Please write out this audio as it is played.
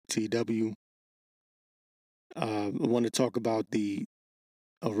ATW. I want to talk about the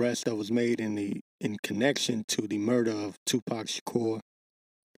arrest that was made in connection to the murder of Tupac Shakur.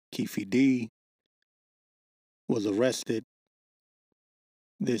 Keffe D was arrested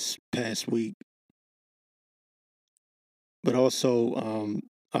this past week, but also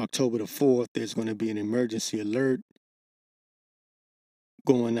October the 4th, there's going to be an emergency alert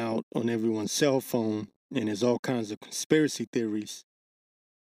going out on everyone's cell phone, and there's all kinds of conspiracy theories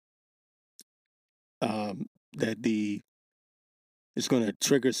that it's going to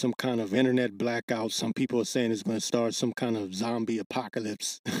trigger some kind of internet blackout. Some people are saying it's going to start some kind of zombie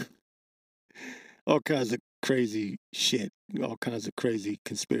apocalypse. All kinds of crazy shit, all kinds of crazy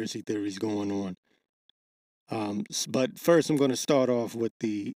conspiracy theories going on. But first, I'm going to start off with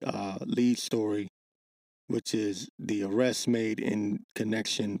the lead story, which is the arrest made in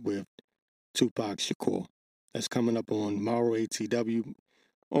connection with Tupac Shakur. That's coming up on Morrow ATW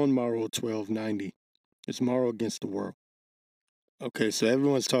on Morrow 1290. It's Morrow Against the World. Okay, so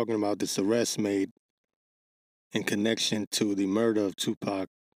everyone's talking about this arrest made in connection to the murder of Tupac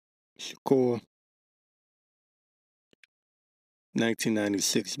Shakur.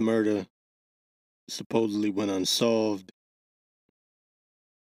 1996 murder supposedly went unsolved.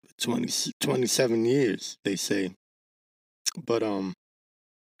 27 years, they say. But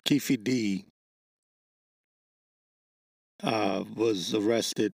Keffe D was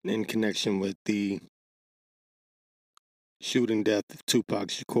arrested in connection with the shooting death of Tupac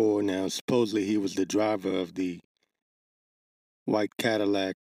Shakur. Now, supposedly he was the driver of the white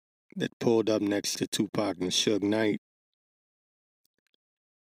Cadillac that pulled up next to Tupac and Suge Knight,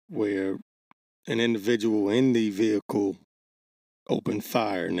 where an individual in the vehicle opened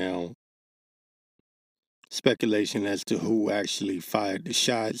fire. Now, speculation as to who actually fired the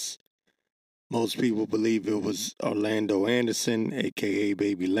shots. Most people believe it was Orlando Anderson, a.k.a.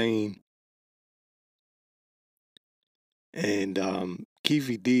 Baby Lane. And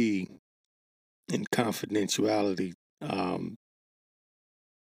Keffe D, in confidentiality,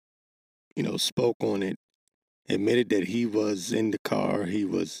 spoke on it, admitted that he was in the car. He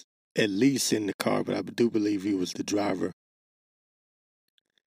was at least in the car, but I do believe he was the driver.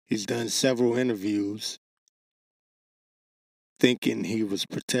 He's done several interviews thinking he was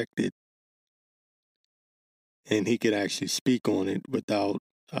protected and he could actually speak on it without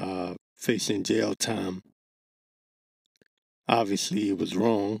facing jail time. Obviously, he was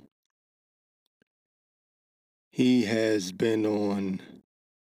wrong. He has been on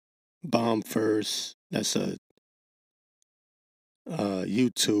Bomb First. That's a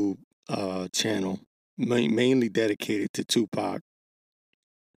YouTube channel mainly dedicated to Tupac.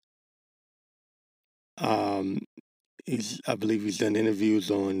 I believe he's done interviews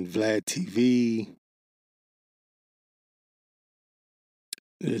on Vlad TV.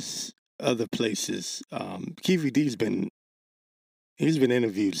 There's other places. Keffe D's he's been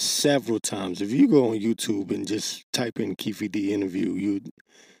interviewed several times. If you go on YouTube and just type in Keffe D interview,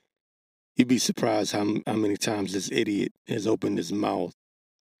 you'd be surprised how many times this idiot has opened his mouth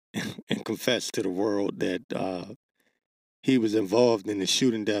and confessed to the world that he was involved in the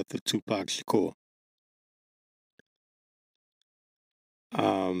shooting death of Tupac Shakur.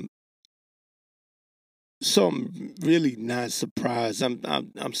 So I'm really not surprised.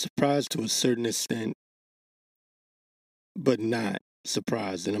 I'm surprised to a certain extent, but not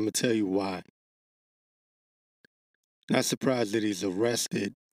surprised, and I'm gonna tell you why. Not surprised that he's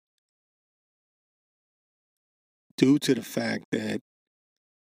arrested due to the fact that,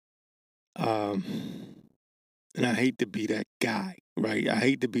 and I hate to be that guy, right? I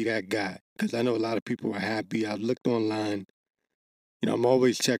hate to be that guy because I know a lot of people are happy. I've looked online. I'm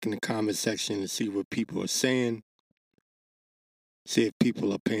always checking the comment section to see what people are saying, see if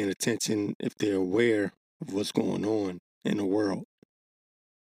people are paying attention, if they're aware of what's going on in the world.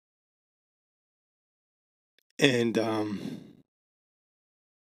 And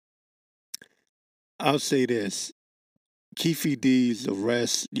I'll say this. Keffe D's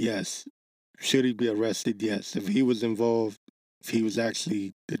arrest, yes. Should he be arrested? Yes. If he was involved, if he was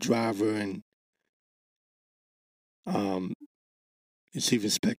actually the driver, and it's even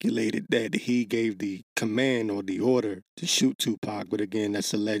speculated that he gave the command or the order to shoot Tupac, but again,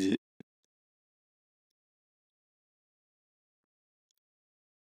 that's alleged.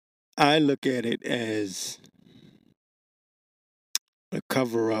 I look at it as a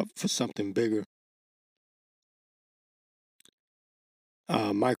cover-up for something bigger.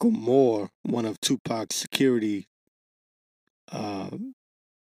 Michael Moore, one of Tupac's security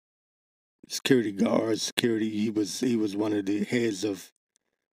guards, he was one of the heads of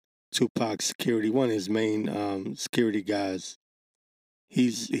Tupac's security, one of his main security guys.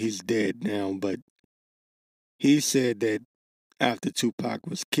 he's dead now, but he said that after Tupac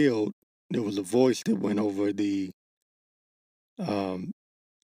was killed, there was a voice that went over the um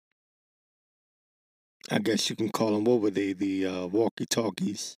I guess you can call them, what were they, the walkie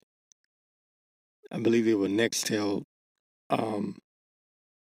talkies. I believe they were Nextel um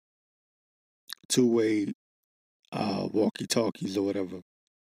two-way walkie talkies or whatever.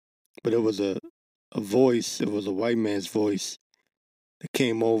 But it was a voice, it was a white man's voice that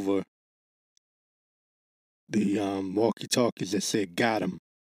came over the walkie talkies that said got him.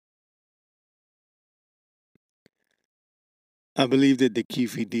 I believe that the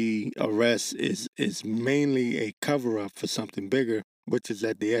Keefe D arrest is mainly a cover up for something bigger, which is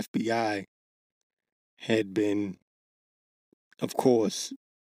that the FBI had been, of course,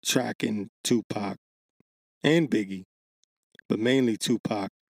 tracking Tupac and Biggie, but mainly Tupac.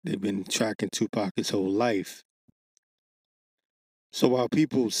 They've been tracking Tupac his whole life. So while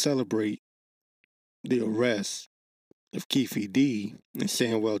people celebrate the arrest of Keefe D and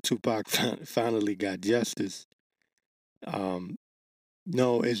saying, well, Tupac finally got justice, um,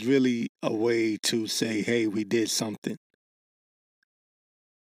 no, it's really a way to say, hey, we did something.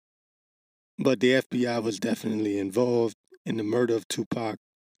 But the FBI was definitely involved in the murder of Tupac.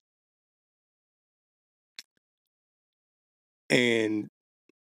 And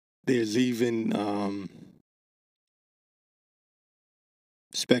there's even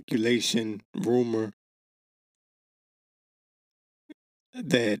speculation, rumor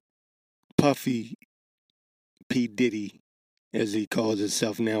that Puffy P. Diddy, as he calls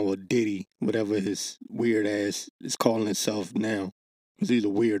himself now, or Diddy, whatever his weird ass is calling himself now, because he's a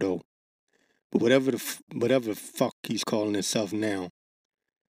weirdo. But whatever the fuck he's calling himself now,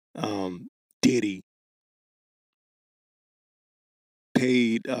 Diddy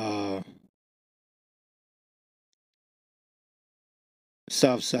paid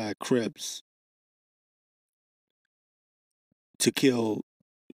Southside Crips to kill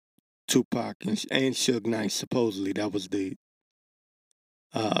Tupac and Suge Knight. Supposedly that was the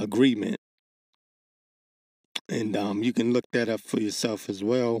agreement, and you can look that up for yourself as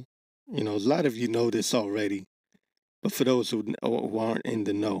well. You know, a lot of you know this already, but for those who aren't in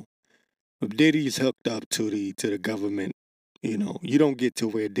the know, if Diddy's hooked up to the government, you know, you don't get to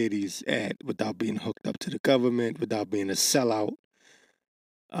where Diddy's at without being hooked up to the government, without being a sellout,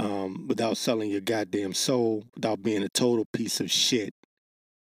 without selling your goddamn soul, without being a total piece of shit.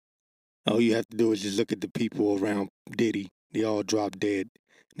 All you have to do is just look at the people around Diddy. They all dropped dead.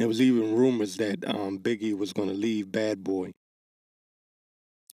 And there was even rumors that Biggie was going to leave Bad Boy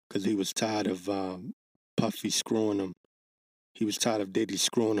because he was tired of Puffy screwing him. He was tired of Diddy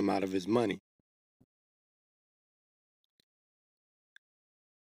screwing him out of his money.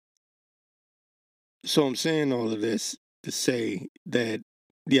 So I'm saying all of this to say that,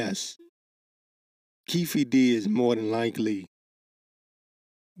 yes, Keefe D is more than likely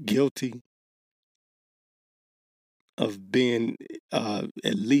guilty of being, at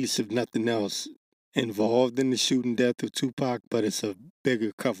least if nothing else, involved in the shooting death of Tupac, but it's a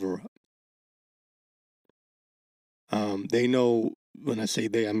bigger cover-up. They know, when I say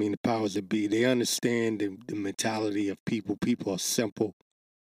they, I mean the powers that be, they understand the mentality of people. People are simple.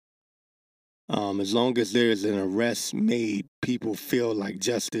 As long as there is an arrest made, people feel like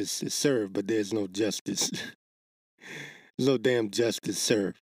justice is served, but there's no justice. There's no damn justice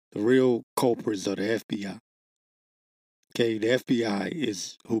served. The real culprits are the FBI. Okay, the FBI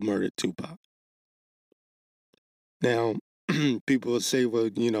is who murdered Tupac. Now, people will say, well,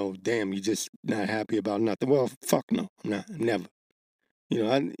 you know, damn, you're just not happy about nothing. Well, fuck no, I'm not, never. You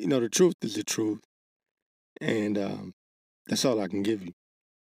know, the truth is the truth, and that's all I can give you.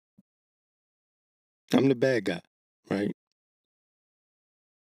 I'm the bad guy, right?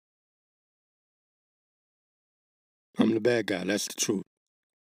 I'm the bad guy. That's the truth.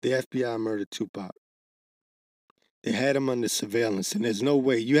 The FBI murdered Tupac. They had him under surveillance, and there's no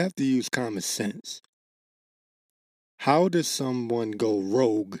way. You have to use common sense. How does someone go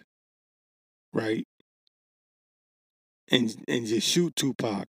rogue, right, and just shoot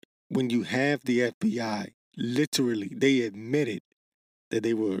Tupac when you have the FBI? Literally, they admitted that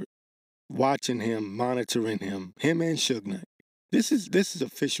they were watching him, monitoring him and Suge Knight. This is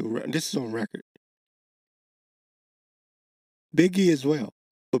official. This is on record. Biggie as well,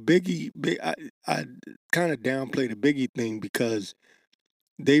 but I kind of downplay the Biggie thing because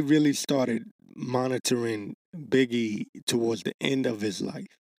they really started monitoring Biggie towards the end of his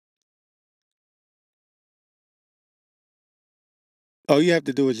life. All you have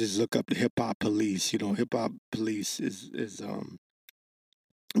to do is just look up the Hip Hop Police. You know, Hip Hop Police is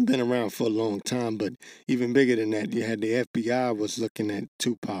been around for a long time, but even bigger than that, you had the FBI was looking at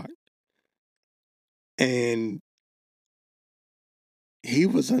Tupac, and he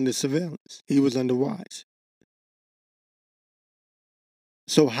was under surveillance. He was under watch.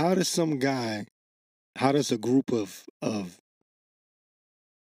 So how does a group of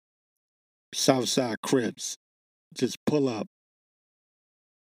Southside Crips just pull up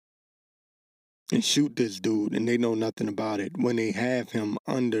and shoot this dude and they know nothing about it when they have him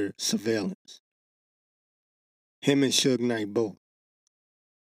under surveillance? Him and Suge Knight both.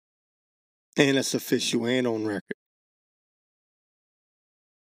 And it's official and on record.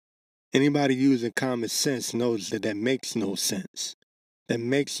 Anybody using common sense knows that makes no sense. That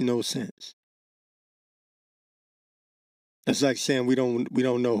makes no sense. That's like saying we don't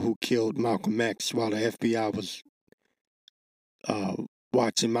know who killed Malcolm X while the FBI was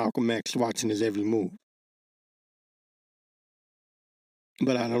watching Malcolm X, watching his every move.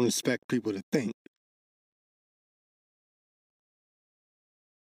 But I don't expect people to think.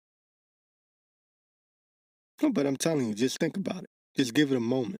 No, but I'm telling you, just think about it. Just give it a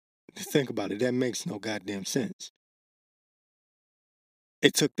moment. Just think about it. That makes no goddamn sense.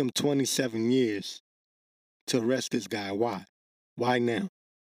 It took them 27 years to arrest this guy. Why? Why now?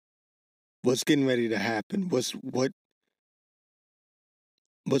 What's getting ready to happen? What's the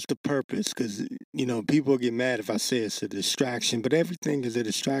purpose? Because, people get mad if I say it's a distraction, but everything is a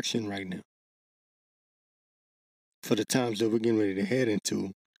distraction right now. For the times that we're getting ready to head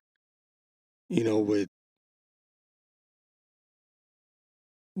into, with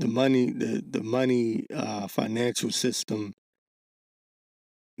the money financial system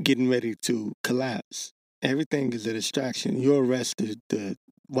getting ready to collapse. Everything is a distraction. You arrested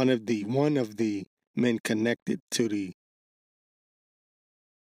one of the men connected to the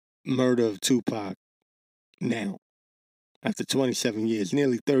murder of Tupac now, after 27 years,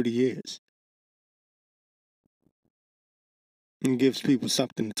 nearly 30 years. It gives people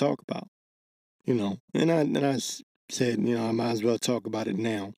something to talk about, And I said, I might as well talk about it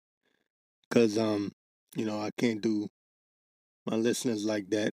now, because I can't do my listeners like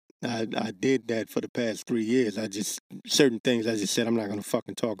that. I did that for the past 3 years. Certain things I just said I'm not gonna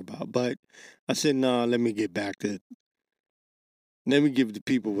fucking talk about. But I said, no, let me give the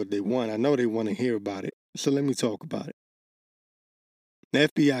people what they want. I know they want to hear about it. So let me talk about it. The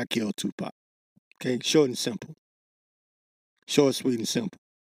FBI killed Tupac. Okay, short and simple. Short, sweet, and simple.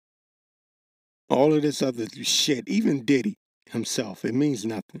 All of this other shit, even Diddy himself, it means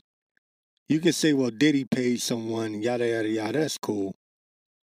nothing. You can say, well, Diddy paid someone, yada, yada, yada. That's cool.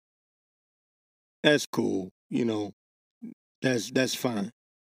 That's cool. That's fine.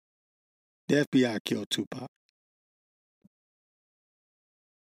 The FBI killed Tupac.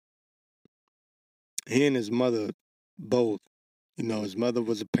 He and his mother both, his mother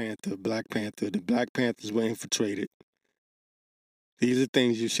was a Panther, Black Panther. The Black Panthers were infiltrated. These are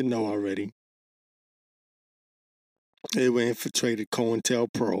things you should know already. They were infiltrated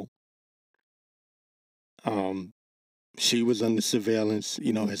COINTELPRO. She was under surveillance.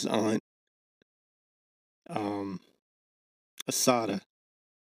 His aunt, Assata,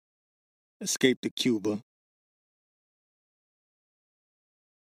 escaped to Cuba.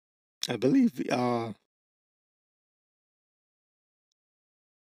 I believe, I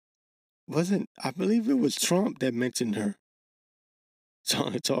believe it was Trump that mentioned her.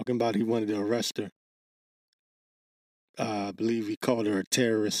 Talking about he wanted to arrest her. I believe he called her a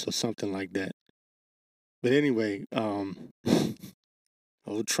terrorist or something like that. But anyway, old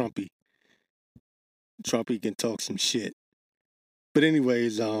Trumpy can talk some shit. But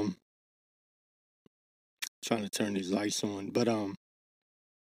anyways, trying to turn these lights on. But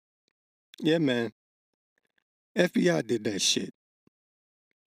yeah, man, FBI did that shit.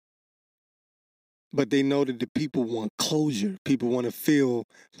 But they know that the people want closure. People want to feel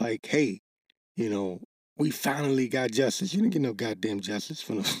like, hey, we finally got justice. You didn't get no goddamn justice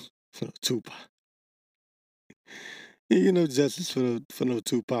for no Tupac. You didn't get no justice for no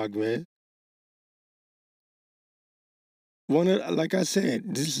Tupac, man. Like I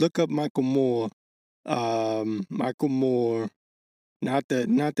said, just look up Michael Moore. Michael Moore, not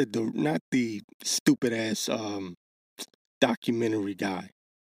the stupid ass documentary guy,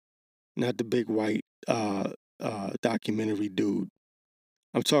 not the big white documentary dude.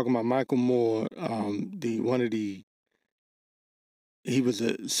 I'm talking about Michael Moore, he was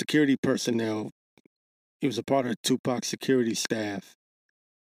a security personnel. He was a part of Tupac's security staff.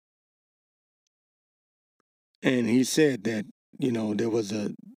 And he said that, there was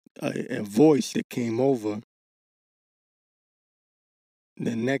a voice that came over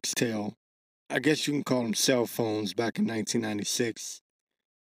the Nextel. I guess you can call them cell phones back in 1996.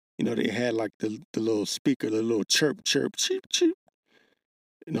 they had like the little speaker, the little chirp, chirp, cheep, cheep,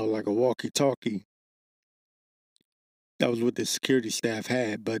 like a walkie-talkie. That was what the security staff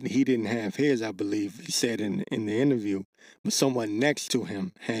had, but he didn't have his, I believe. He said in the interview, but someone next to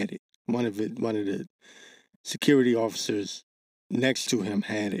him had it. One of the security officers next to him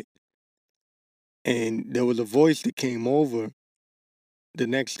had it. And there was a voice that came over the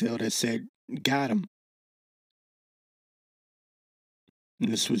Nextel that said, "Got him."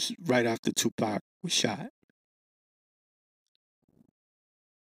 And this was right after Tupac was shot.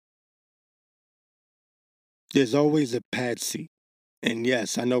 There's always a patsy. And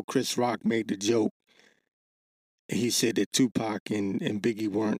yes, I know Chris Rock made the joke. He said that Tupac and Biggie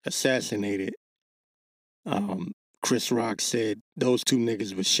weren't assassinated. Chris Rock said those two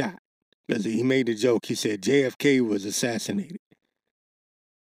niggas was shot. Because he made the joke. He said JFK was assassinated.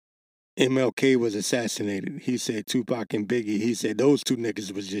 MLK was assassinated. He said Tupac and Biggie, he said those two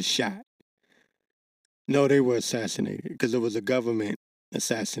niggas was just shot. No, they were assassinated because it was a government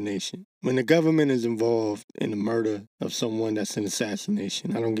assassination. When the government is involved in the murder of someone, that's an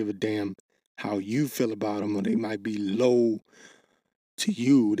assassination. I don't give a damn how you feel about them, or they might be low to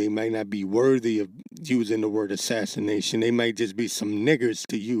you. They might not be worthy of using the word assassination. They might just be some niggers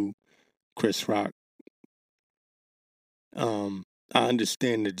to you, Chris Rock. I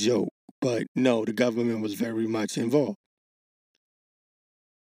understand the joke, but no, the government was very much involved.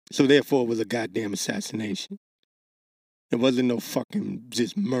 So therefore, it was a goddamn assassination. It wasn't no fucking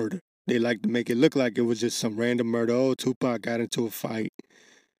just murder. They like to make it look like it was just some random murder. Oh, Tupac got into a fight.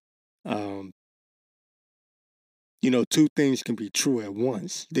 Two things can be true at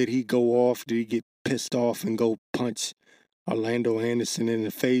once. Did he go off? Did he get pissed off and go punch Orlando Anderson in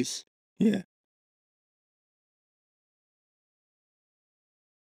the face? Yeah.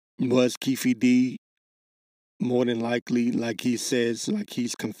 Was Keefe D more than likely, like he says, like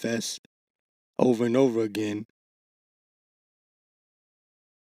he's confessed over and over again,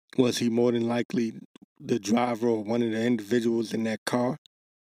 was he more than likely the driver or one of the individuals in that car?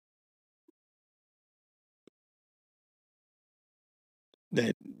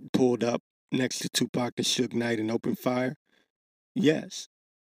 That pulled up next to Tupac and Suge Knight and opened fire? Yes.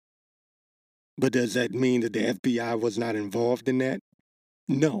 But does that mean that the FBI was not involved in that?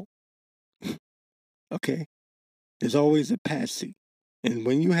 No. Okay. There's always a patsy. And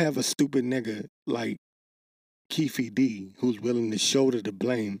when you have a stupid nigga like Keefe D, who's willing to shoulder the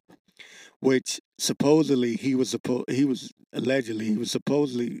blame, which supposedly he was supposed to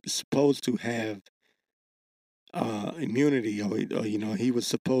have immunity, or he was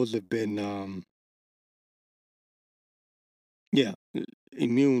supposed to have been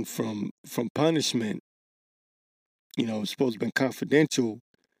immune from punishment. It's supposed to have been confidential,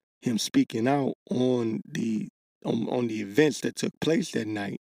 him speaking out on the events that took place that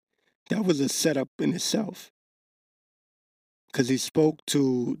night. That was a setup in itself, because he spoke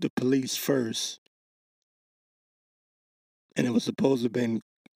to the police first, and it was supposed to have been,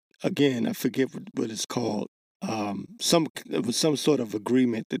 again, I forget what it's called. It was some sort of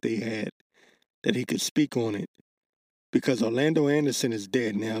agreement that they had that he could speak on it, because Orlando Anderson is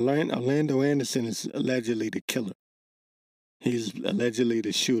dead now. Orlando Anderson is allegedly the killer. He's allegedly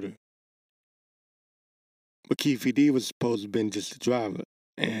the shooter. But Keefe D was supposed to have been just a driver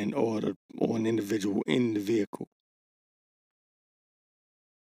or an individual in the vehicle.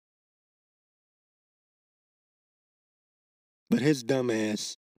 But his dumb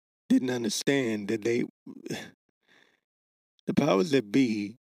ass didn't understand that the powers that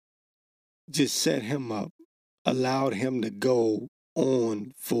be just set him up, allowed him to go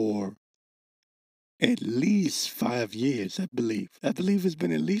on for at least 5 years, I believe. I believe it's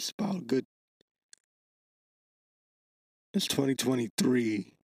been at least about a good, it's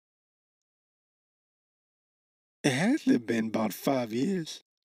 2023. It has to have been about 5 years.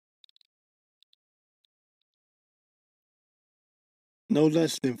 No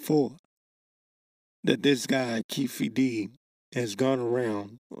less than 4. That this guy, Keefe D, has gone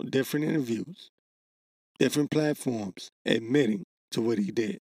around on different interviews, different platforms, admitting to what he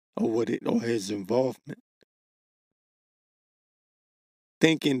did or his involvement,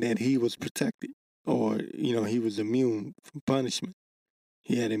 thinking that he was protected, or he was immune from punishment.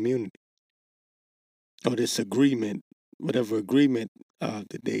 He had immunity, or this agreement, whatever agreement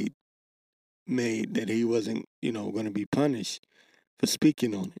that they made, that he wasn't going to be punished for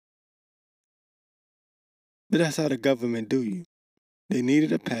speaking on it. But that's how the government do you. They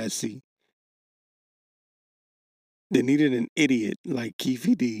needed a patsy. They needed an idiot like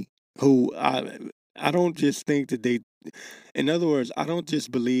Keefe D, who I don't just think that they, in other words, I don't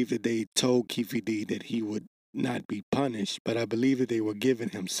just believe that they told Keefe D that he would not be punished, but I believe that they were giving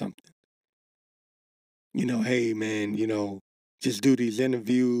him something. Hey man, just do these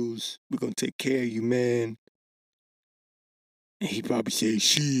interviews. We're gonna take care of you, man. And he probably say,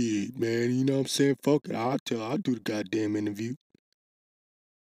 shit, man, you know what I'm saying? Fuck it. I'll do the goddamn interview.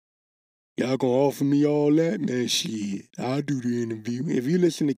 Y'all gonna offer me all that? Man, shit. I'll do the interview. If you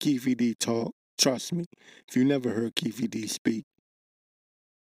listen to Keefe D talk, trust me. If you never heard Keefe D speak,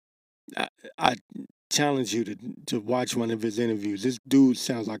 I challenge you to watch one of his interviews. This dude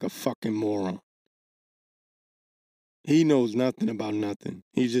sounds like a fucking moron. He knows nothing about nothing.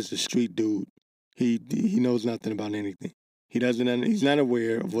 He's just a street dude. He knows nothing about anything. He's not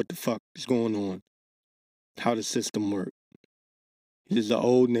aware of what the fuck is going on, how the system works. He's just an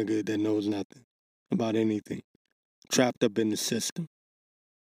old nigga that knows nothing about anything, trapped up in the system,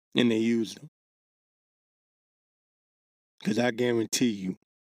 and they used him. Because I guarantee you,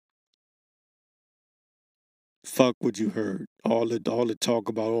 fuck what you heard. All the talk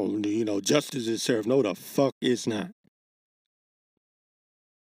about, justice is served. No, the fuck it's not.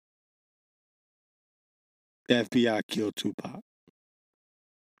 The FBI killed Tupac.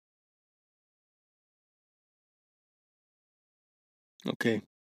 Okay?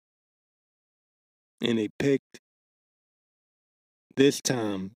 And they picked this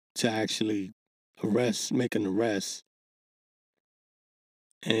time to actually make an arrest.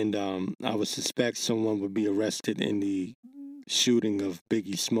 And I would suspect someone would be arrested in the shooting of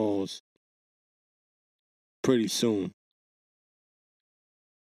Biggie Smalls pretty soon.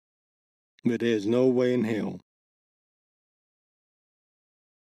 But there's no way in hell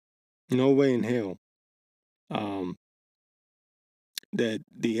that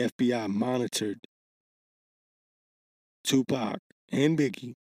the FBI monitored Tupac and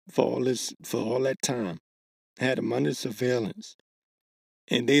Biggie for all that time, had them under surveillance,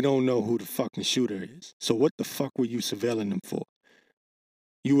 and they don't know who the fucking shooter is. So what the fuck were you surveilling them for?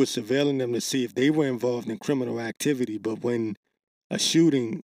 You were surveilling them to see if they were involved in criminal activity, but when a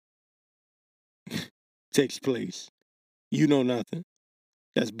shooting takes place, you know nothing.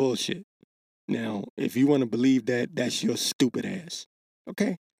 That's bullshit. Now, if you want to believe that, that's your stupid ass.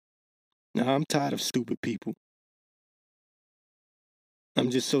 Okay? Now, I'm tired of stupid people. I'm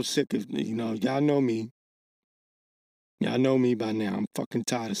just so sick of, y'all know me. Y'all know me by now. I'm fucking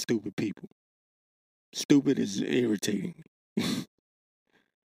tired of stupid people. Stupid is irritating me.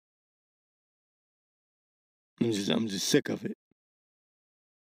 I'm just sick of it.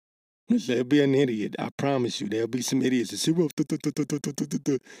 There'll be an idiot. I promise you. There'll be some idiots that say, well,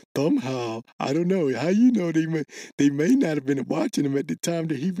 somehow, I don't know. How you know they may not have been watching him at the time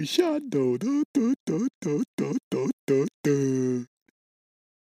that he was shot, though.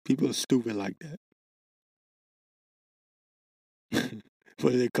 People are stupid like that.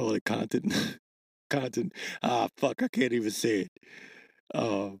 What do they call it? Content. Content. Ah, fuck. I can't even say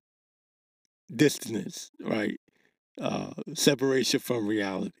it. Distance, right? Separation from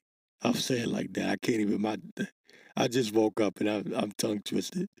reality. I'll say it like that. I can't even. I just woke up and I'm tongue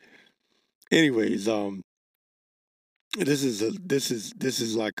twisted. Anyways, this is like this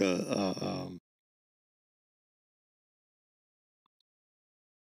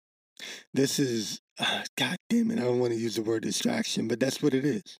is God damn it. I don't want to use the word distraction, but that's what it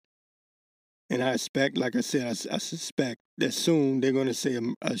is. And I expect, like I said, I suspect that soon they're going to say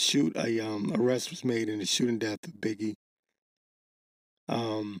arrest was made in the shooting death of Biggie.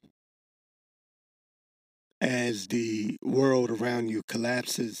 As the world around you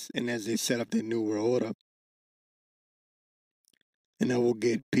collapses and as they set up their new world order. And that will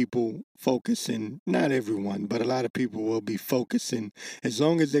get people focusing, not everyone, but a lot of people will be focusing, as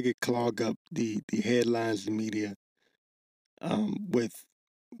long as they can clog up the headlines, the media, with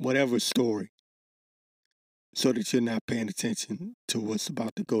whatever story, so that you're not paying attention to what's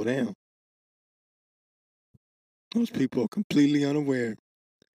about to go down. Those people are completely unaware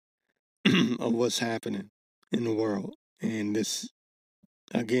of what's happening in the world. And this,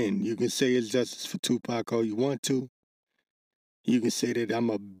 again, you can say it's justice for Tupac all you want to. You can say that I'm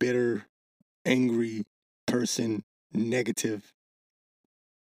a bitter, angry person, negative.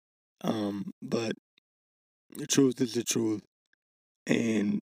 But the truth is the truth.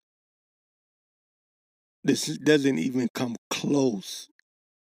 And this doesn't even come close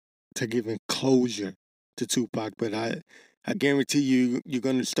to giving closure to Tupac. But I guarantee you're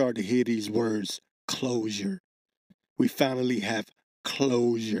going to start to hear these words, closure. We finally have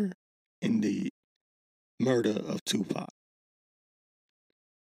closure in the murder of Tupac.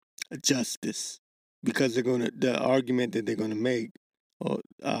 Justice. Because the argument that they're going to make, or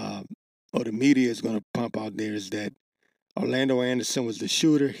the media is going to pump out there, is that Orlando Anderson was the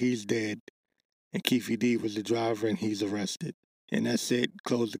shooter. He's dead. and Keefe D was the driver, and he's arrested. And that's it.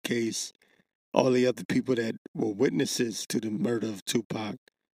 Close the case. All the other people that were witnesses to the murder of Tupac,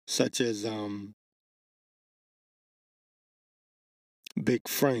 such as Big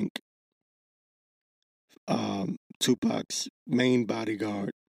Frank, Tupac's main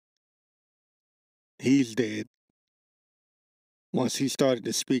bodyguard, he's dead. Once he started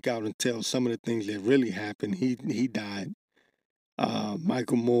to speak out and tell some of the things that really happened, he died.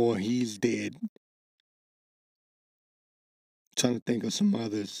 Michael Moore, he's dead. Trying to think of some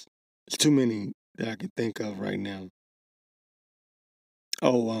others. There's too many that I can think of right now.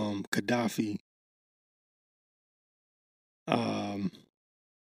 Oh, Gaddafi. Um,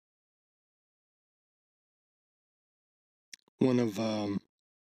 one of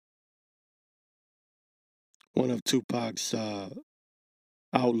Tupac's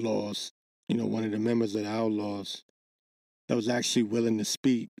outlaws. One of the members of the outlaws that was actually willing to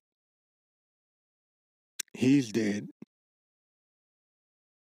speak. He's dead.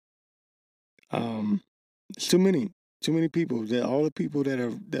 It's too many people. All the people that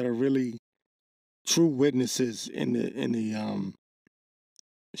are really true witnesses in the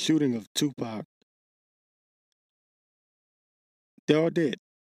shooting of Tupac, they're all dead.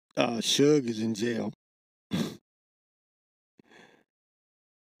 Suge is in jail.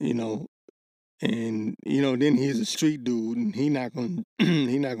 And then he's a street dude, and he not gonna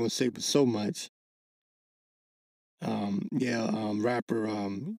say but so much. Rapper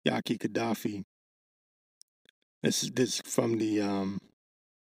Yaki Gaddafi. This from the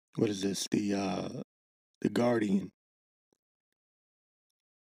what is this? The Guardian.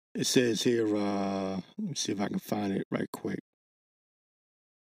 It says here, let me see if I can find it right quick.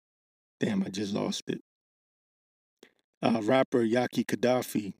 Damn, I just lost it. Rapper Yaki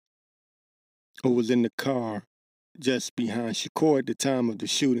Gaddafi, who was in the car just behind Shakur at the time of the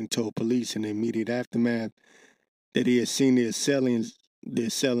shooting, told police in the immediate aftermath that he had seen the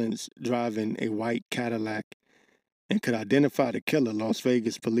assailants driving a white Cadillac and could identify the killer. Las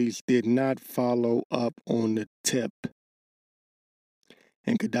Vegas police did not follow up on the tip,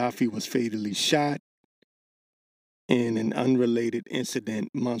 and Gaddafi was fatally shot in an unrelated incident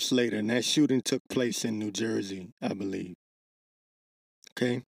months later. And that shooting took place in New Jersey, I believe.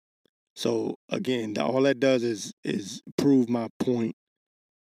 Okay? So again, all that does is prove my point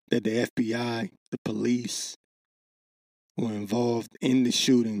that the FBI, the police, were involved in the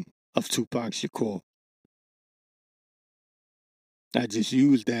shooting of Tupac Shakur. I just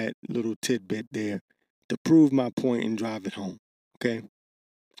used that little tidbit there to prove my point and drive it home. Okay?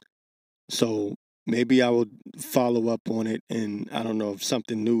 So maybe I will follow up on it, and I don't know if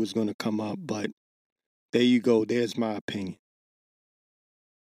something new is going to come up, but there you go. There's my opinion.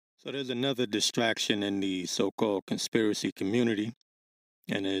 So there's another distraction in the so-called conspiracy community,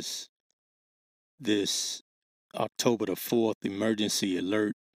 and it's this October the 4th emergency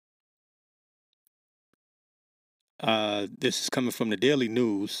alert. This is coming from the Daily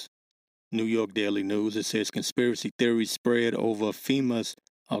News, New York Daily News. It says conspiracy theories spread over FEMA's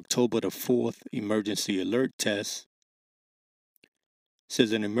October the 4th emergency alert test. It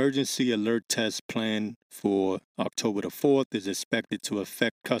says an emergency alert test planned for October the 4th is expected to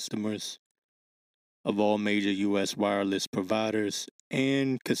affect customers of all major U.S. wireless providers,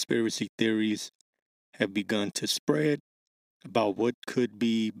 and conspiracy theories have begun to spread about what could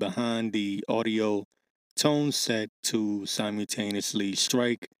be behind the audio tone set to simultaneously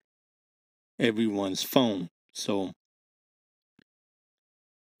strike everyone's phone. So, I'm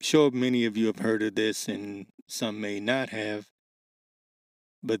sure many of you have heard of this and some may not have,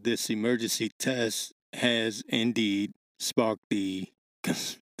 but this emergency test has indeed sparked the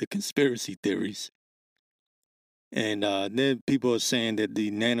conspiracy theories. And then people are saying that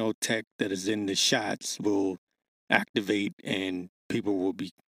the nanotech that is in the shots will activate and people will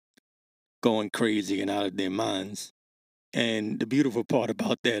be going crazy and out of their minds. And the beautiful part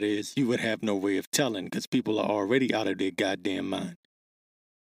about that is you would have no way of telling because people are already out of their goddamn mind.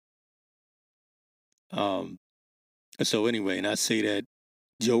 So anyway, and I say that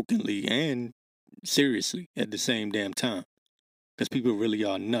jokingly and seriously at the same damn time because people really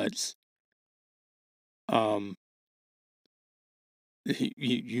are nuts.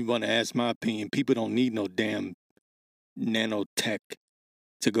 You want to ask my opinion? People don't need no damn nanotech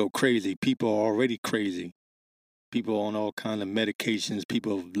to go crazy. People are already crazy. People on all kind of medications.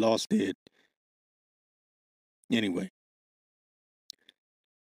 People have lost it. Anyway.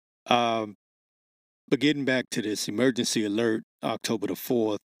 But getting back to this emergency alert, October the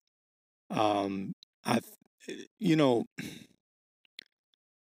 4th,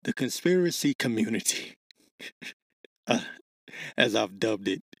 the conspiracy community, as I've dubbed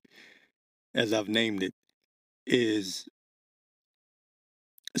it, as I've named it, is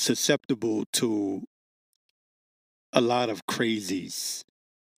susceptible to a lot of crazies,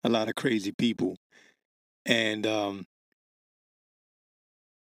 a lot of crazy people. And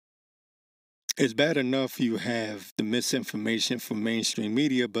it's bad enough you have the misinformation from mainstream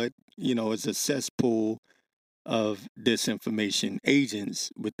media, but it's a cesspool of disinformation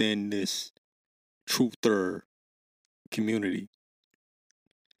agents within this truther community.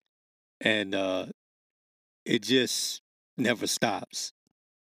 And it just never stops.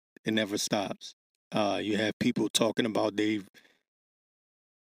 It never stops. You have people talking about they've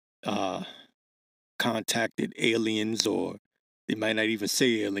uh, contacted aliens, or they might not even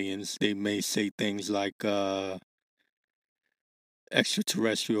say aliens. They may say things like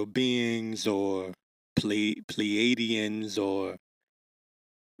extraterrestrial beings, or Pleiadians, or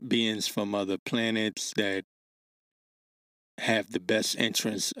beings from other planets that have the best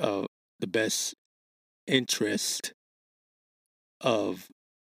interest of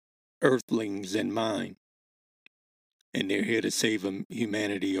Earthlings in mind, and they're here to save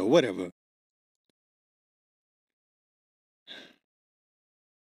humanity or whatever.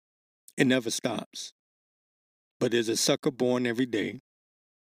 It never stops. But there's a sucker born every day,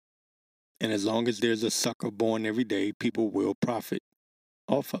 and as long as there's a sucker born every day, people will profit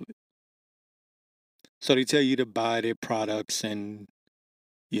off of it. So they tell you to buy their products, and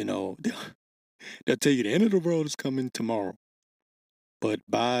you know they'll tell you the end of the world is coming tomorrow, but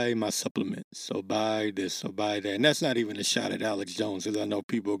buy my supplements, or buy this, or buy that. And that's not even a shot at Alex Jones, because I know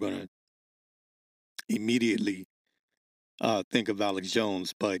people are gonna immediately think of Alex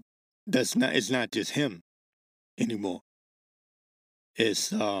Jones, but it's not just him anymore.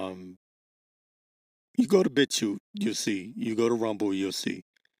 It's you go to BitChute, you'll see. You go to Rumble, you'll see.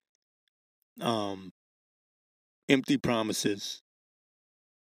 Um, empty promises.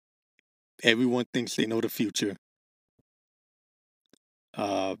 Everyone thinks they know the future.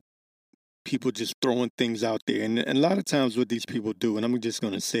 Uh, people just throwing things out there, and a lot of times what these people do, and I'm just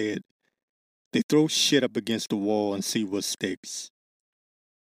gonna say it, they throw shit up against the wall and see what sticks.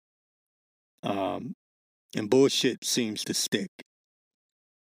 Um, and bullshit seems to stick.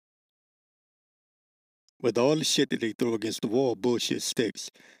 With all the shit that they throw against the wall, bullshit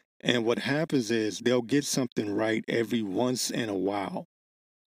sticks. And what happens is they'll get something right every once in a while.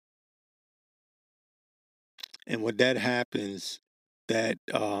 And when that happens, that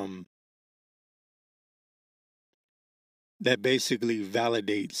that basically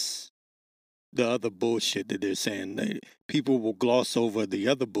validates the other bullshit that they're saying. People will gloss over the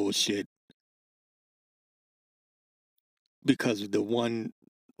other bullshit because of the one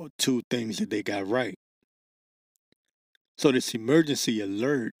or two things that they got right. So this emergency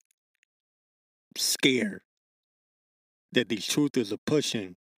alert scare that these truthers are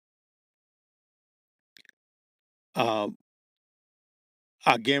pushing, I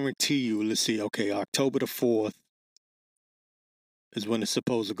guarantee you, let's see, okay, October the 4th is when it's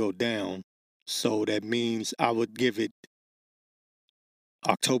supposed to go down. So that means I would give it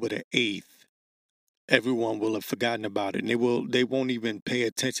October the 8th. Everyone will have forgotten about it, and they won't even pay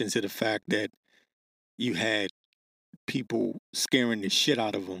attention to the fact that you had people scaring the shit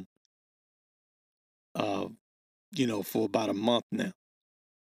out of them uh for about a month now,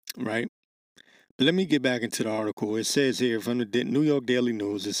 right? But let me get back into the article. It says here from the New York Daily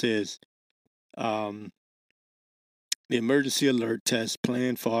News, it says um the emergency alert test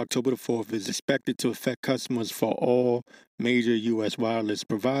planned for October the 4th is expected to affect customers for all major U.S. wireless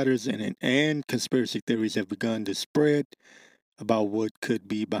providers, and conspiracy theories have begun to spread about what could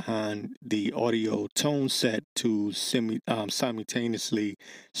be behind the audio tone set to simultaneously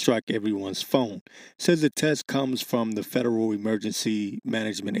strike everyone's phone. It says the test comes from the Federal Emergency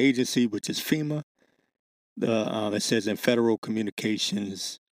Management Agency, which is FEMA. It says in Federal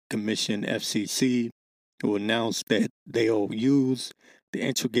Communications Commission, FCC, who announced that they'll use the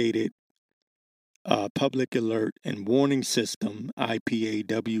integrated public alert and warning system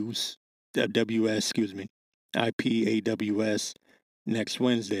IPAWS, IPAWS next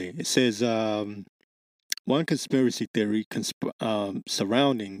Wednesday. It says one conspiracy theory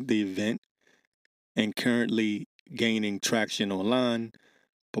surrounding the event and currently gaining traction online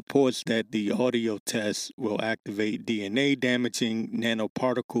purports that the audio test will activate DNA damaging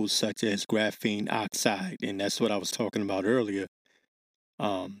nanoparticles such as graphene oxide. And that's what I was talking about earlier.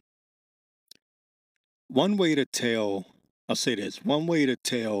 One way to tell, I'll say this, one way to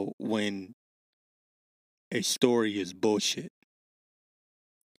tell when a story is bullshit.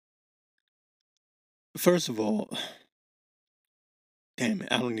 First of all, damn it,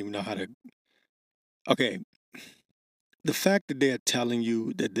 I don't even know how to. Okay. the fact that they're telling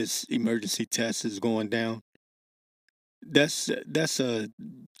you that this emergency test is going down, that's a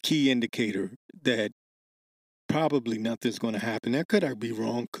key indicator that probably nothing's going to happen. That could I be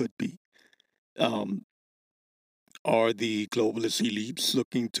wrong? Could be. Um, are the globalist elites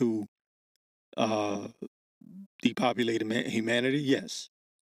looking to uh, depopulate humanity? Yes,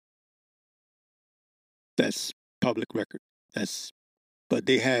 that's public record. But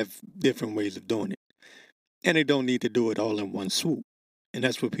they have different ways of doing it, and they don't need to do it all in one swoop. And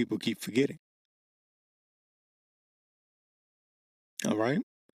that's what people keep forgetting. All right.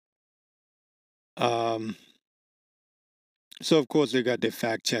 Um, so of course they got their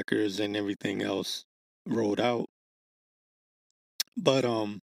fact checkers and everything else rolled out. But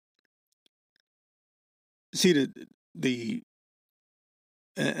see the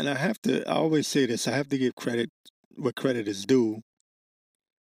and I always say this, I have to give credit where credit is due.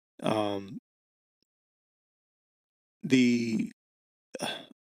 Um, the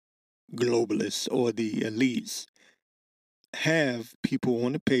globalists or the elites have people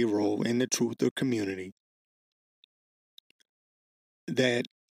on the payroll in the truther community that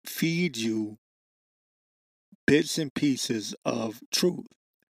feed you bits and pieces of truth,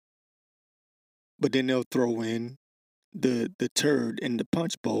 but then they'll throw in the turd in the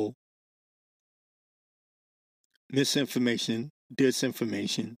punch bowl, misinformation,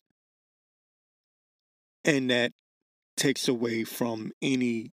 disinformation, and that takes away from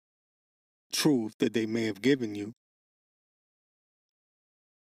any truth that they may have given you.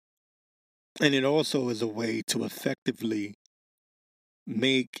 And it also is a way to effectively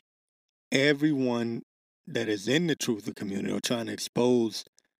make everyone that is in the truth community or trying to expose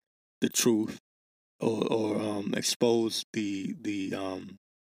the truth or expose the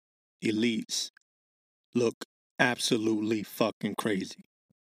elites look absolutely fucking crazy.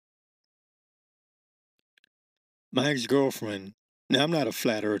 My ex-girlfriend, now I'm not a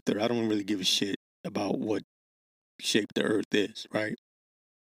flat earther. I don't really give a shit about what shape the earth is, right?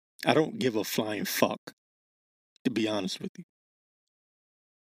 I don't give a flying fuck, to be honest with you.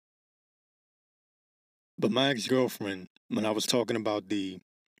 But my ex-girlfriend, when I was talking about the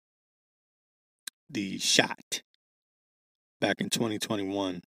shot back in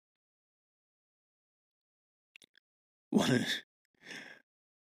 2021,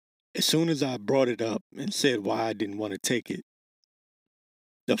 as soon as I brought it up and said why I didn't want to take it,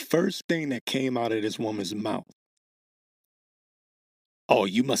 the first thing that came out of this woman's mouth, oh,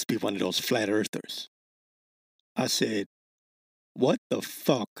 you must be one of those flat earthers. I said, what the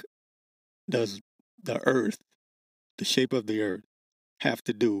fuck does the earth, the shape of the earth, have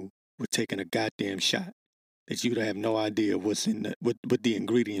to do with taking a goddamn shot that you have no idea what's in what the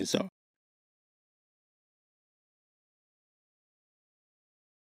ingredients are?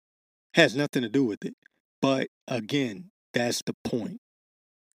 Has nothing to do with it. But again, that's the point.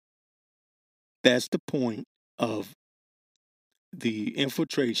 That's the point of the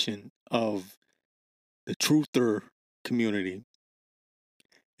infiltration of the truther community,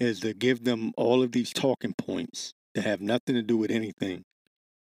 is to give them all of these talking points that have nothing to do with anything.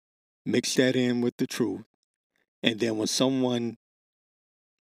 Mix that in with the truth. And then when someone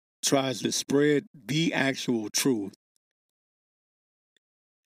tries to spread the actual truth,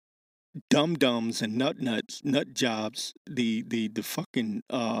 dum-dums and nut jobs, the fucking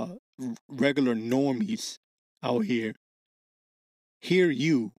regular normies out here hear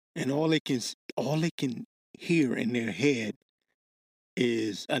you, and all they can hear in their head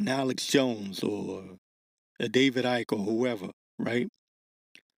is an Alex Jones or a David Icke or whoever, right?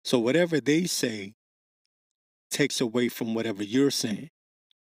 So whatever they say takes away from whatever you're saying.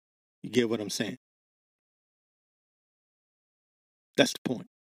 You get what I'm saying? That's the point.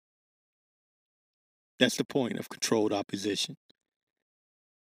 That's the point of controlled opposition.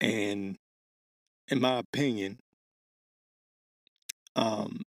 And in my opinion,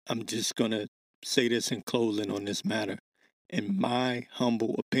 I'm just going to say this in closing on this matter. In my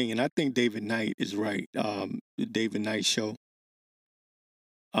humble opinion, I think David Knight is right. The David Knight show.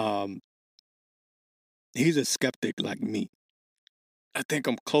 He's a skeptic like me. I think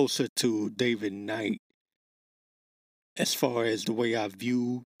I'm closer to David Knight as far as the way I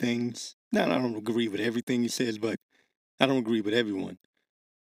view things. Now, I don't agree with everything he says, but I don't agree with everyone.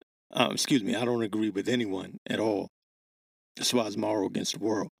 Excuse me, I don't agree with anyone at all. That's why it's moral against the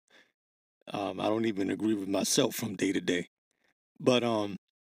world. I don't even agree with myself from day to day. But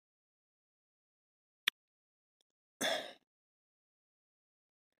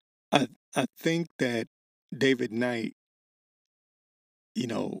I think that David Knight, you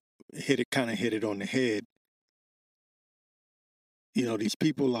know, kind of hit it on the head. You know, these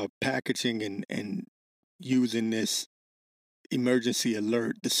people are packaging and using this emergency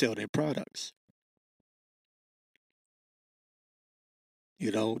alert to sell their products.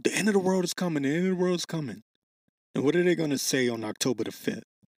 You know, the end of the world is coming. The end of the world is coming. And what are they going to say on October the 5th?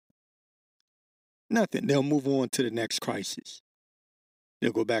 Nothing. They'll move on to the next crisis.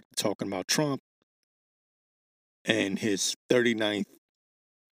 They'll go back to talking about Trump and his 39th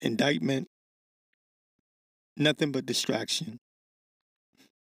indictment. Nothing but distraction.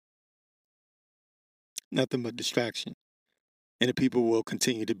 Nothing but distraction. And the people will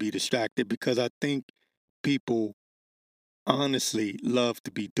continue to be distracted because I think people honestly love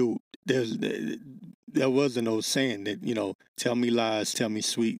to be duped. There was an old saying that, you know, tell me lies, tell me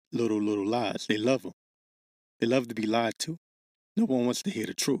sweet little lies. They love them. They love to be lied to. No one wants to hear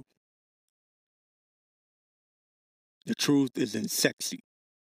the truth. The truth isn't sexy.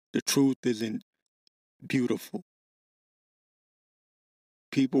 The truth isn't beautiful.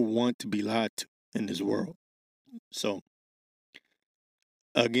 People want to be lied to in this world. So,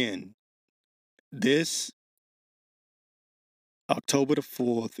 again, this October the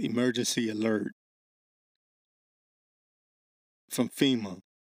 4th emergency alert from FEMA,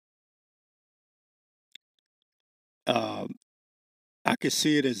 I could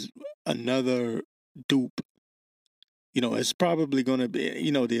see it as another dupe. You know, it's probably going to be,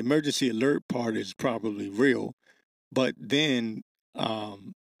 you know, the emergency alert part is probably real, but then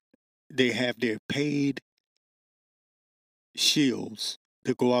they have their paid shields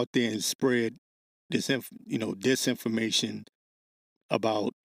to go out there and spread disinformation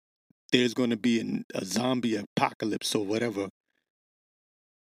about there's going to be a zombie apocalypse or whatever,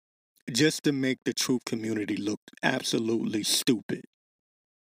 just to make the truth community look absolutely stupid.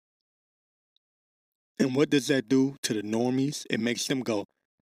 And what does that do to the normies? It makes them go,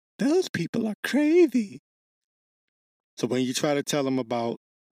 those people are crazy. So when you try to tell them about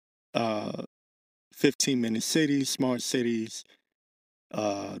 15-minute cities, smart cities,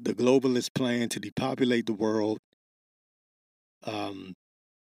 the globalist plan to depopulate the world, you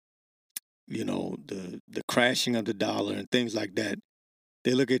know, the crashing of the dollar and things like that,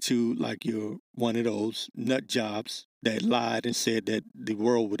 they look at you like you're one of those nut jobs that lied and said that the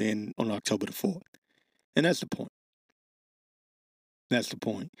world would end on October the 4th. And that's the point. That's the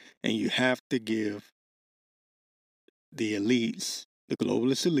point. And you have to give the elites, the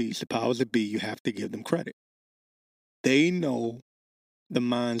globalist elites, the powers that be, you have to give them credit. They know the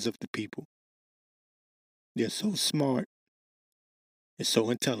minds of the people. They're so smart. They're so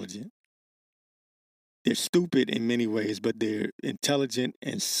intelligent. They're stupid in many ways, but they're intelligent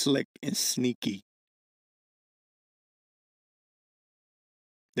and slick and sneaky.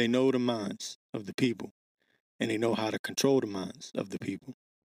 They know the minds of the people, and they know how to control the minds of the people.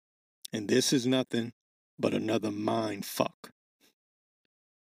 And this is nothing but another mind fuck,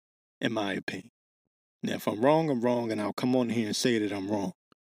 in my opinion. Now, if I'm wrong, I'm wrong, and I'll come on here and say that I'm wrong.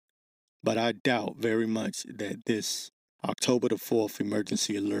 But I doubt very much that this October the 4th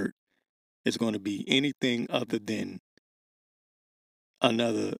emergency alert is going to be anything other than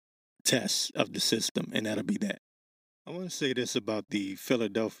another test of the system, and that'll be that. I want to say this about the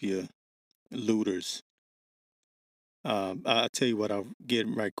Philadelphia looters. I'll tell you what, I'll get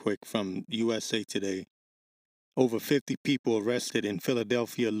right quick from USA Today. Over 50 people arrested in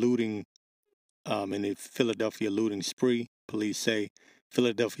Philadelphia looting, in the Philadelphia looting spree. Police say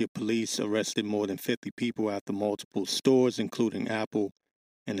Philadelphia police arrested more than 50 people after multiple stores, including Apple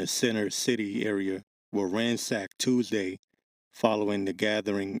in the center city area, were ransacked Tuesday following the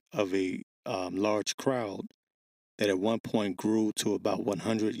gathering of a large crowd that at one point grew to about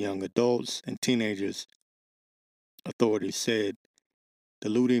 100 young adults and teenagers. Authorities said the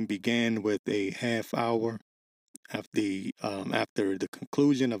looting began with a half hour after the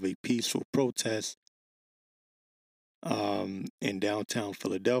conclusion of a peaceful protest in downtown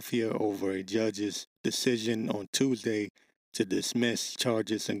Philadelphia over a judge's decision on Tuesday to dismiss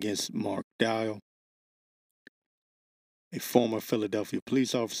charges against Mark Dial, a former Philadelphia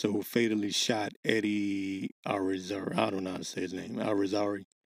police officer who fatally shot Eddie Arizari. I don't know how to say his name, Arizari.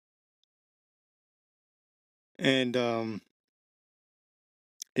 And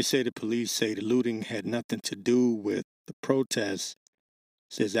they say the police say the looting had nothing to do with the protests.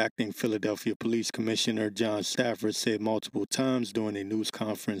 Says acting Philadelphia Police Commissioner John Stafford said multiple times during a news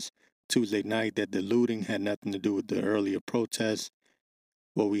conference Tuesday night that the looting had nothing to do with the earlier protests.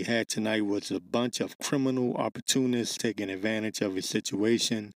 What we had tonight was a bunch of criminal opportunists taking advantage of a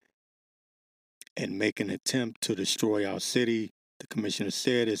situation and making an attempt to destroy our city. The commissioner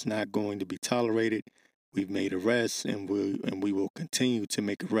said it's not going to be tolerated. We've made arrests and we will continue to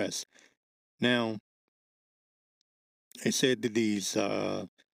make arrests. Now, they said that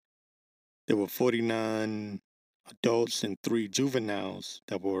there were 49 adults and 3 juveniles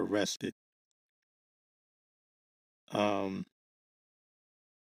that were arrested.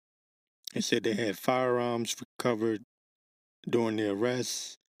 It said they had firearms recovered during the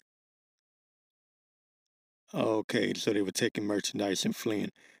arrest. Okay, so they were taking merchandise and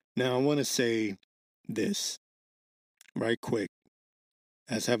fleeing. Now, I want to say this right quick.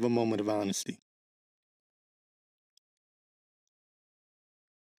 Let's have a moment of honesty.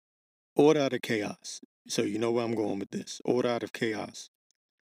 Order out of chaos. So you know where I'm going with this. Order out of chaos.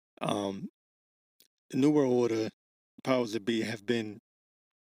 The New World Order, powers that be, have been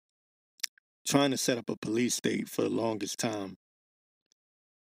trying to set up a police state for the longest time.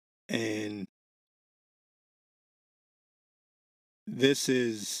 And this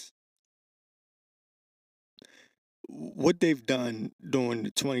is what they've done during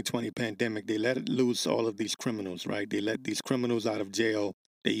the 2020 pandemic. They let loose all of these criminals, right? They let these criminals out of jail.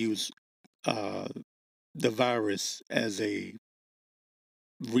 They use the virus as a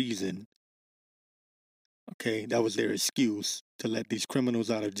reason. Okay, that was their excuse to let these criminals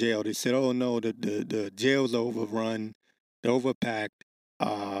out of jail. They said, "Oh no, the jail's overrun, they're overpacked.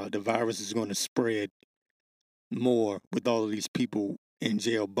 The virus is going to spread more with all of these people in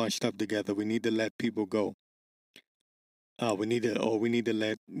jail bunched up together. We need to let people go. We need to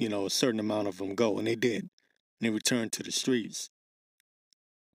let a certain amount of them go," and they did. And they returned to the streets.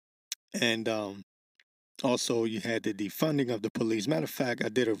 And also, you had the defunding of the police. Matter of fact, I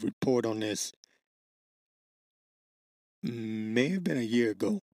did a report on this. May have been a year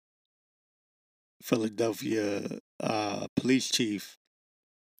ago. Philadelphia police chief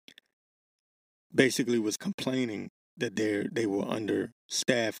basically was complaining that they were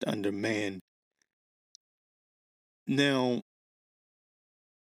understaffed, undermanned. Now,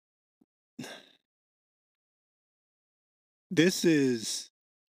 this is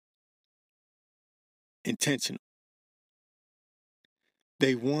intentional.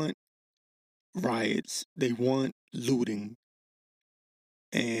 They want riots, they want looting,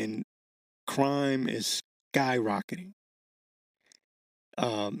 and crime is skyrocketing.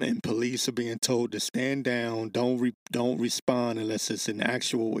 And police are being told to stand down, don't respond unless it's an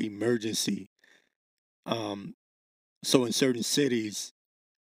actual emergency. So in certain cities,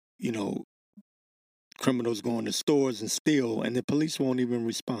 criminals go into stores and steal, and the police won't even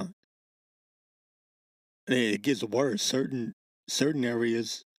respond. It gets worse. Certain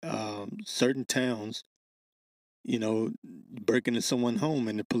areas, certain towns, break into someone's home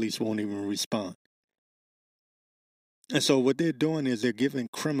and the police won't even respond. And so what they're doing is they're giving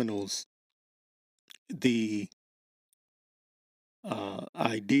criminals the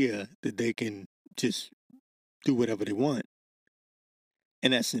idea that they can just do whatever they want,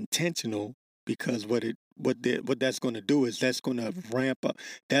 and that's intentional because what that's going to do is that's going to ramp up.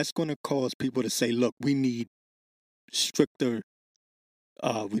 That's going to cause people to say, "Look, we need stricter.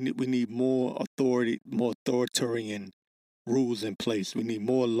 We need more authority, more authoritarian rules in place. We need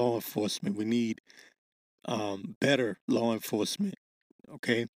more law enforcement. We need better law enforcement."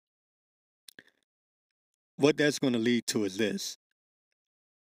 Okay. What that's going to lead to is this.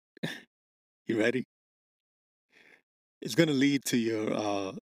 You ready? It's going to lead to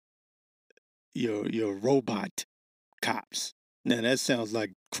your robot cops. Now that sounds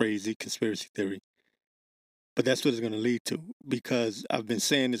like crazy conspiracy theory, but that's what it's going to lead to, because I've been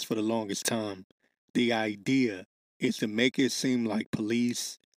saying this for the longest time. The idea is to make it seem like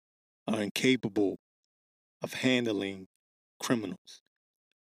police are incapable of handling criminals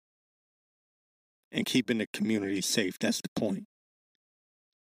and keeping the community safe. That's the point.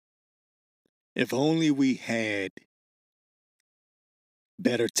 If only we had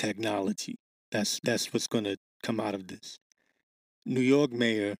better technology. That's what's going to come out of this. New York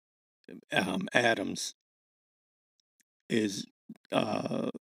Mayor Adams is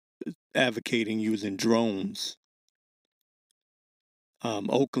advocating using drones.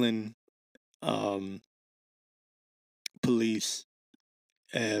 Oakland police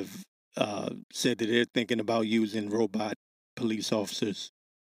have said that they're thinking about using robot police officers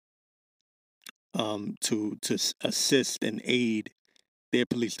to assist and aid their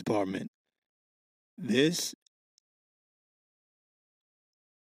police department. This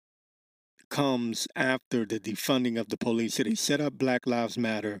comes after the defunding of the police. So they set up Black Lives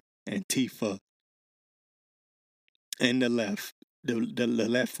Matter, Antifa, and the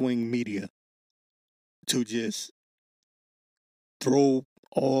left-wing media to just throw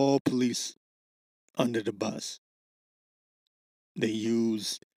all police under the bus. They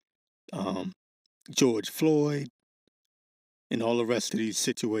used George Floyd and all the rest of these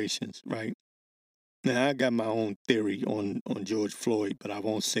situations, right? Now, I got my own theory on George Floyd, but I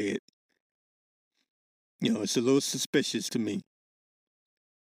won't say it. It's a little suspicious to me.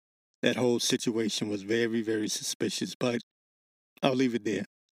 That whole situation was very, very suspicious, but I'll leave it there.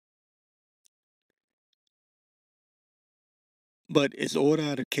 But it's order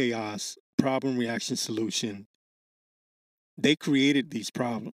out of chaos, problem, reaction, solution. They created these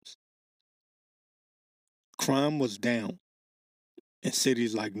problems. Crime was down in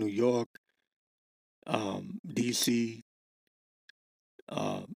cities like New York, DC,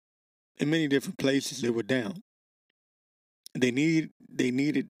 in many different places. They were down. They needed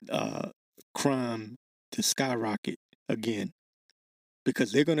crime to skyrocket again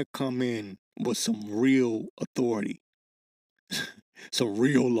because they're gonna come in with some real authority, some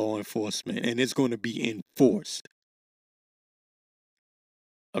real law enforcement, and it's going to be enforced.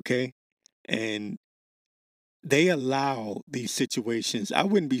 Okay, and they allow these situations. I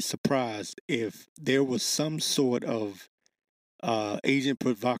wouldn't be surprised if there was some sort of agent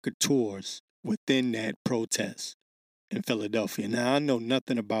provocateurs within that protest in Philadelphia. Now, I know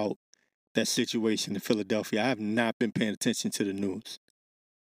nothing about that situation in Philadelphia. I have not been paying attention to the news.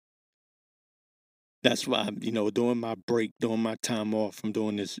 That's why, during my break, during my time off from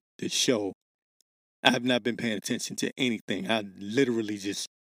doing this show, I have not been paying attention to anything. I literally just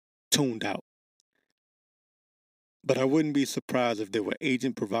tuned out. But I wouldn't be surprised if there were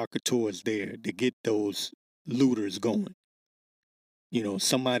agent provocateurs there to get those looters going.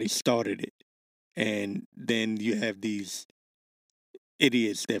 Somebody started it. And then you have these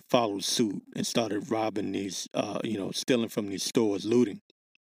idiots that followed suit and started robbing these, stealing from these stores, looting.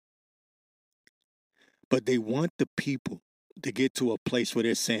 But they want the people to get to a place where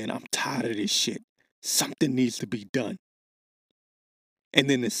they're saying, I'm tired of this shit. Something needs to be done. And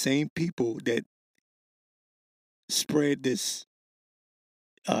then the same people that spread this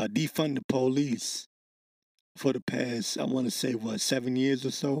defund the police for the past, I want to say, 7 years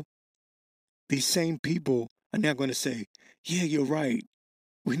or so, these same people are now going to say, yeah, you're right.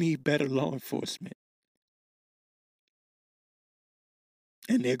 We need better law enforcement.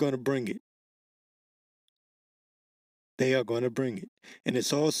 And they're going to bring it. They are going to bring it. And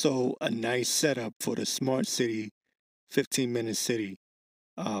it's also a nice setup for the Smart City, 15-minute city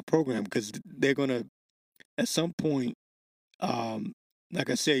program, because they're going to, at some point, like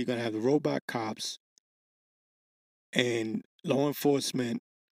I said, you're going to have the robot cops, and law enforcement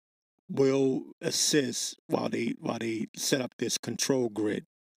will assist while they set up this control grid.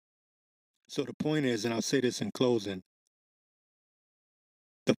 So the point is, and I'll say this in closing,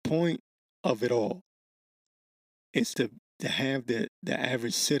 the point of it all is to have the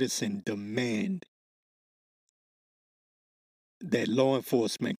average citizen demand that law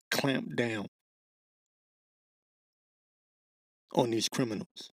enforcement clamp down on these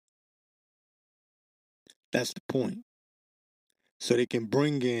criminals. That's the point. So they can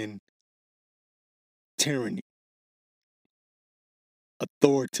bring in tyranny,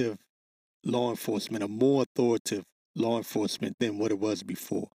 authoritative law enforcement, a more authoritative law enforcement than what it was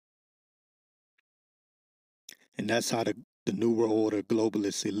before. And that's how the New World Order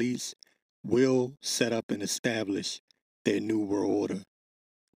globalist elites will set up and establish their New World Order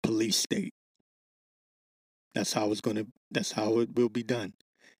police state. That's how it will be done.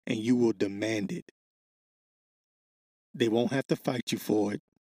 And you will demand it. They won't have to fight you for it.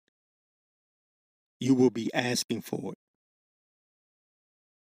 You will be asking for it.